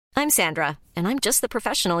I'm Sandra, and I'm just the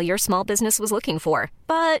professional your small business was looking for.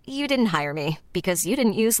 But you didn't hire me because you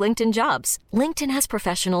didn't use LinkedIn Jobs. LinkedIn has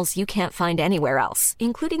professionals you can't find anywhere else,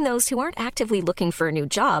 including those who aren't actively looking for a new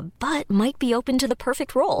job, but might be open to the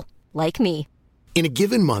perfect role, like me. In a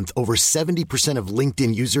given month, over 70% of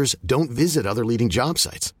LinkedIn users don't visit other leading job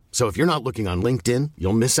sites. So if you're not looking on LinkedIn,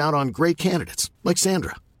 you'll miss out on great candidates like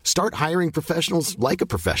Sandra. Start hiring professionals like a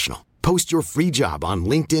professional. Post your free job on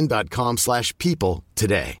linkedin.com/people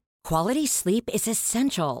today. Quality sleep is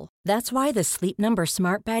essential. That's why the Sleep Number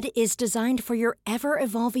Smart Bed is designed for your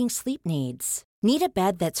ever-evolving sleep needs. Need a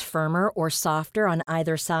bed that's firmer or softer on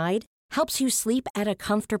either side? Helps you sleep at a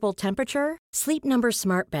comfortable temperature? Sleep Number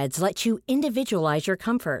Smart Beds let you individualize your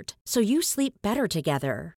comfort, so you sleep better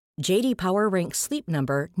together. J.D. Power ranks Sleep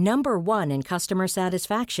Number number 1 in customer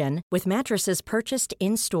satisfaction with mattresses purchased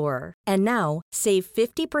in-store. And now, save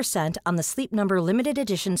 50% on the Sleep Number Limited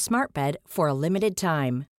Edition Smart Bed for a limited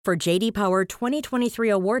time. For J.D. Power 2023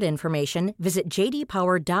 award information, visit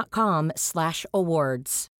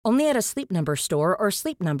jdpower.com/awards. Only at a Sleep Number store or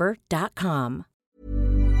sleepnumber.com.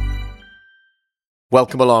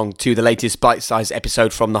 Welcome along to the latest bite-sized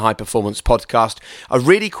episode from the High Performance Podcast. A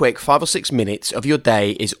really quick 5 or 6 minutes of your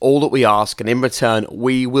day is all that we ask, and in return,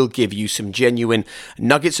 we will give you some genuine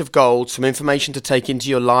nuggets of gold, some information to take into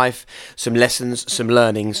your life, some lessons, some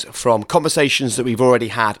learnings from conversations that we've already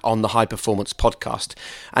had on the High Performance Podcast.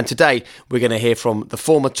 And today, we're going to hear from the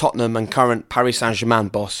former Tottenham and current Paris Saint-Germain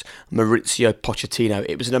boss, Mauricio Pochettino.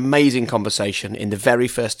 It was an amazing conversation in the very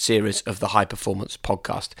first series of the High Performance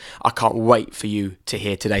Podcast. I can't wait for you to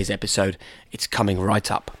hear today's episode. It's coming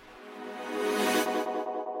right up.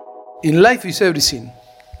 In life is everything.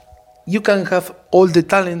 You can have all the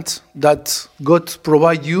talent that God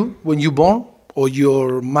provide you when you're born, or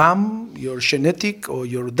your mom, your genetic, or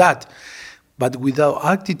your dad. But without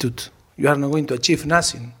attitude, you are not going to achieve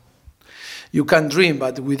nothing. You can dream,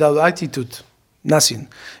 but without attitude, nothing.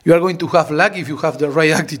 You are going to have luck if you have the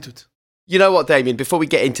right attitude. You know what, Damien, before we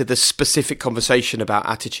get into the specific conversation about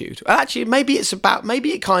attitude, actually, it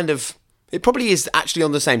probably is actually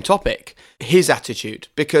on the same topic, his attitude.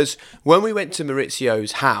 Because when we went to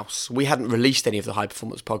Maurizio's house, we hadn't released any of the High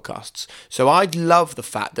Performance podcasts. So I love the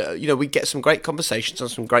fact that, we get some great conversations on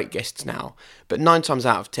some great guests now. But 9 times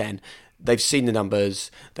out of 10, they've seen the numbers,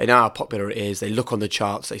 they know how popular it is, they look on the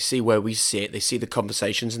charts, they see where we sit, they see the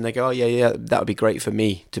conversations, and they go, oh, yeah, that would be great for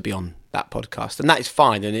me to be on that podcast. And that is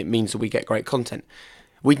fine, and it means that we get great content.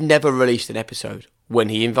 We'd never released an episode when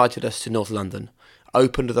he invited us to North London,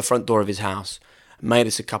 opened the front door of his house, made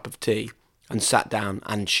us a cup of tea, and sat down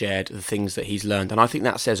and shared the things that he's learned. And I think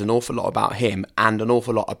that says an awful lot about him and an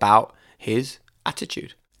awful lot about his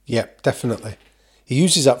attitude. Yeah, definitely. He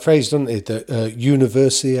uses that phrase, doesn't he? The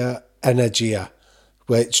Universia Energia,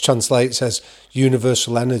 which translates as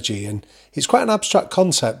universal energy. And it's quite an abstract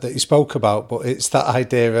concept that he spoke about, but it's that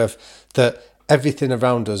idea of that everything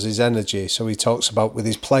around us is energy. So he talks about with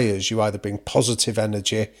his players, you either bring positive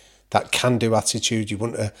energy, that can-do attitude, you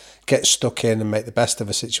want to get stuck in and make the best of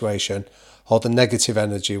a situation, or the negative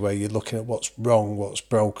energy where you're looking at what's wrong, what's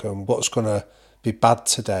broken, what's going to be bad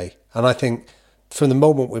today. And I think from the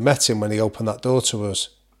moment we met him when he opened that door to us,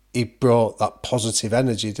 he brought that positive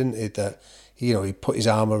energy, didn't he? That, he put his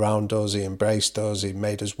arm around us, he embraced us, he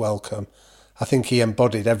made us welcome. I think he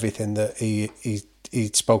embodied everything that he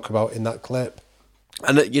spoke about in that clip.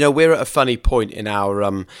 And we're at a funny point in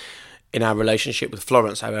our relationship with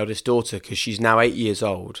Florence, our eldest daughter, because she's now 8 years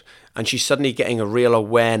old, and she's suddenly getting a real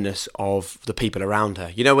awareness of the people around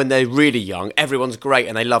her. When they're really young, everyone's great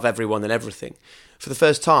and they love everyone and everything. For the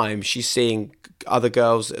first time, she's seeing other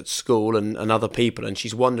girls at school and other people, and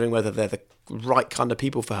she's wondering whether they're the right kind of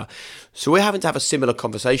people for her. So we're having to have a similar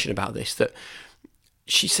conversation about this, that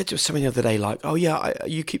she said to us something the other day like, oh yeah,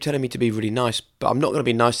 you keep telling me to be really nice, but I'm not going to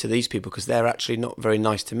be nice to these people because they're actually not very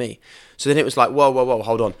nice to me. So then it was like, whoa,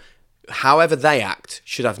 hold on. However they act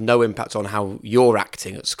should have no impact on how you're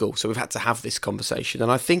acting at school. So we've had to have this conversation.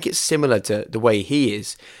 And I think it's similar to the way he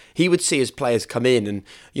is. He would see his players come in and,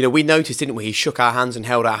 we noticed, didn't we? He shook our hands and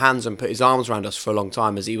held our hands and put his arms around us for a long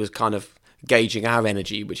time as he was kind of gauging our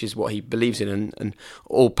energy, which is what he believes in, and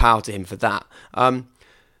all power to him for that.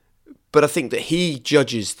 But I think that he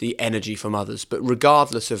judges the energy from others. But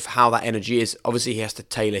regardless of how that energy is, obviously he has to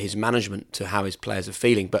tailor his management to how his players are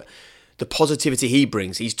feeling. But the positivity he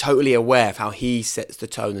brings, he's totally aware of how he sets the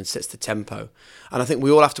tone and sets the tempo. And I think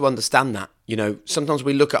we all have to understand that. Sometimes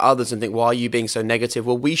we look at others and think, why are you being so negative?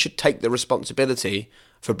 Well, we should take the responsibility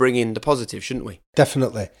for bringing the positive, shouldn't we?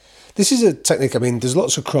 Definitely. This is a technique, there's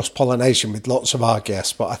lots of cross-pollination with lots of our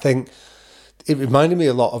guests, but I think it reminded me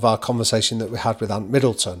a lot of our conversation that we had with Ant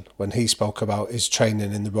Middleton when he spoke about his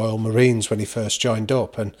training in the Royal Marines when he first joined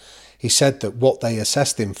up. And he said that what they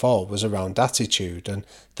assessed him for was around attitude, and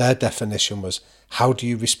their definition was, how do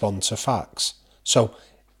you respond to facts? So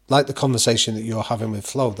like the conversation that you're having with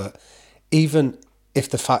Flo, that even if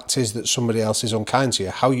the fact is that somebody else is unkind to you,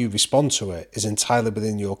 how you respond to it is entirely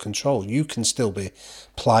within your control. You can still be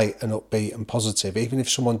polite and upbeat and positive, even if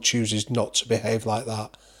someone chooses not to behave like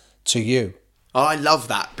that to you. Oh, I love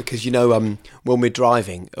that because, you know, when we're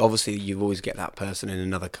driving, obviously you always get that person in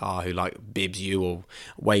another car who like bibs you or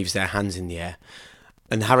waves their hands in the air.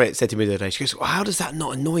 And Harriet said to me the other day, she goes, well, how does that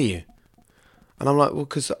not annoy you? And I'm like, well,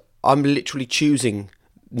 because I'm literally choosing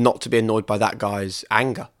not to be annoyed by that guy's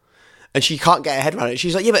anger. And she can't get her head around it.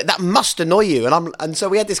 She's like, yeah, but that must annoy you. And so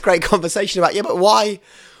we had this great conversation about, yeah, but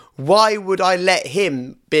why would I let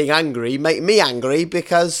him being angry make me angry?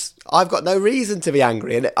 Because I've got no reason to be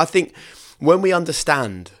angry. And I think when we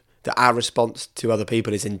understand that our response to other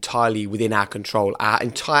people is entirely within our control, our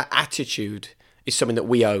entire attitude is something that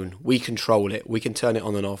we own. We control it. We can turn it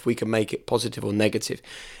on and off. We can make it positive or negative.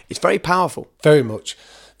 It's very powerful. Very much.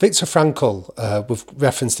 Viktor Frankl, we've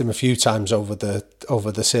referenced him a few times over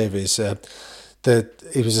the series.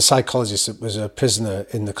 He was a psychologist that was a prisoner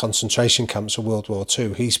in the concentration camps of World War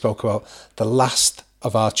II. He spoke about the last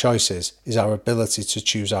of our choices is our ability to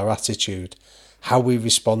choose our attitude. How we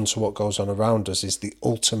respond to what goes on around us is the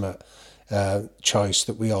ultimate choice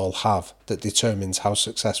that we all have that determines how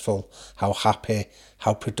successful, how happy,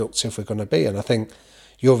 how productive we're going to be. And I think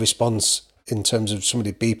your response in terms of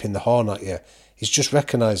somebody beeping the horn at you is just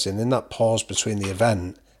recognising in that pause between the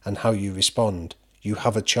event and how you respond, you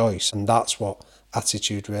have a choice. And that's what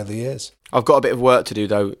attitude really is. I've got a bit of work to do,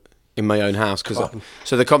 though, in my own house.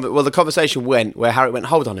 So the conversation went where Harriet went,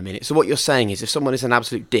 hold on a minute. So what you're saying is if someone is an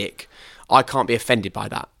absolute dick, I can't be offended by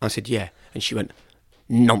that. I said, yeah. And she went,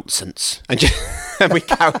 nonsense. And we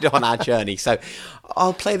carried on our journey. So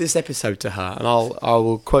I'll play this episode to her and I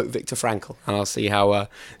will quote Viktor Frankl and I'll see how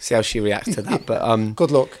she reacts to that. But good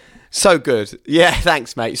luck. So good. Yeah,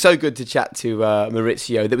 thanks, mate. So good to chat to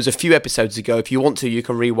Mauricio. There was a few episodes ago. If you want to, you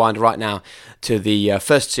can rewind right now to the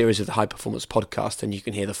first series of the High Performance Podcast and you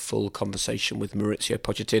can hear the full conversation with Mauricio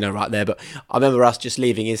Pochettino right there. But I remember us just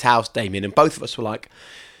leaving his house, Damien, and both of us were like,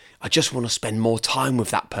 I just want to spend more time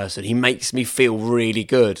with that person. He makes me feel really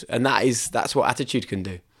good. And that's what attitude can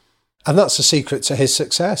do. And that's the secret to his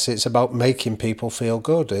success. It's about making people feel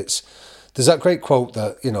good. There's that great quote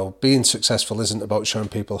that, you know, being successful isn't about showing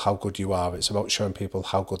people how good you are. It's about showing people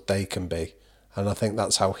how good they can be. And I think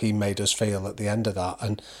that's how he made us feel at the end of that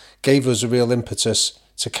and gave us a real impetus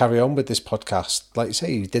to carry on with this podcast. Like you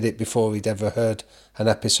say, he did it before he'd ever heard an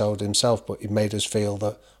episode himself, but he made us feel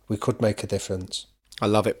that we could make a difference. I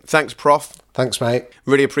love it. Thanks, Prof. Thanks, mate.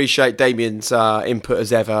 Really appreciate Damien's input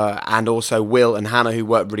as ever, and also Will and Hannah, who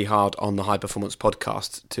worked really hard on the High Performance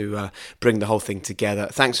Podcast to bring the whole thing together.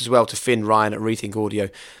 Thanks as well to Finn Ryan at Rethink Audio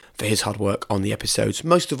for his hard work on the episodes.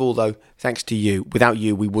 Most of all, though, thanks to you. Without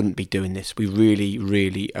you, we wouldn't be doing this. We really,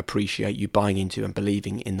 really appreciate you buying into and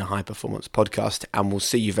believing in the High Performance Podcast, and we'll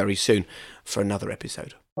see you very soon for another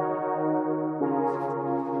episode.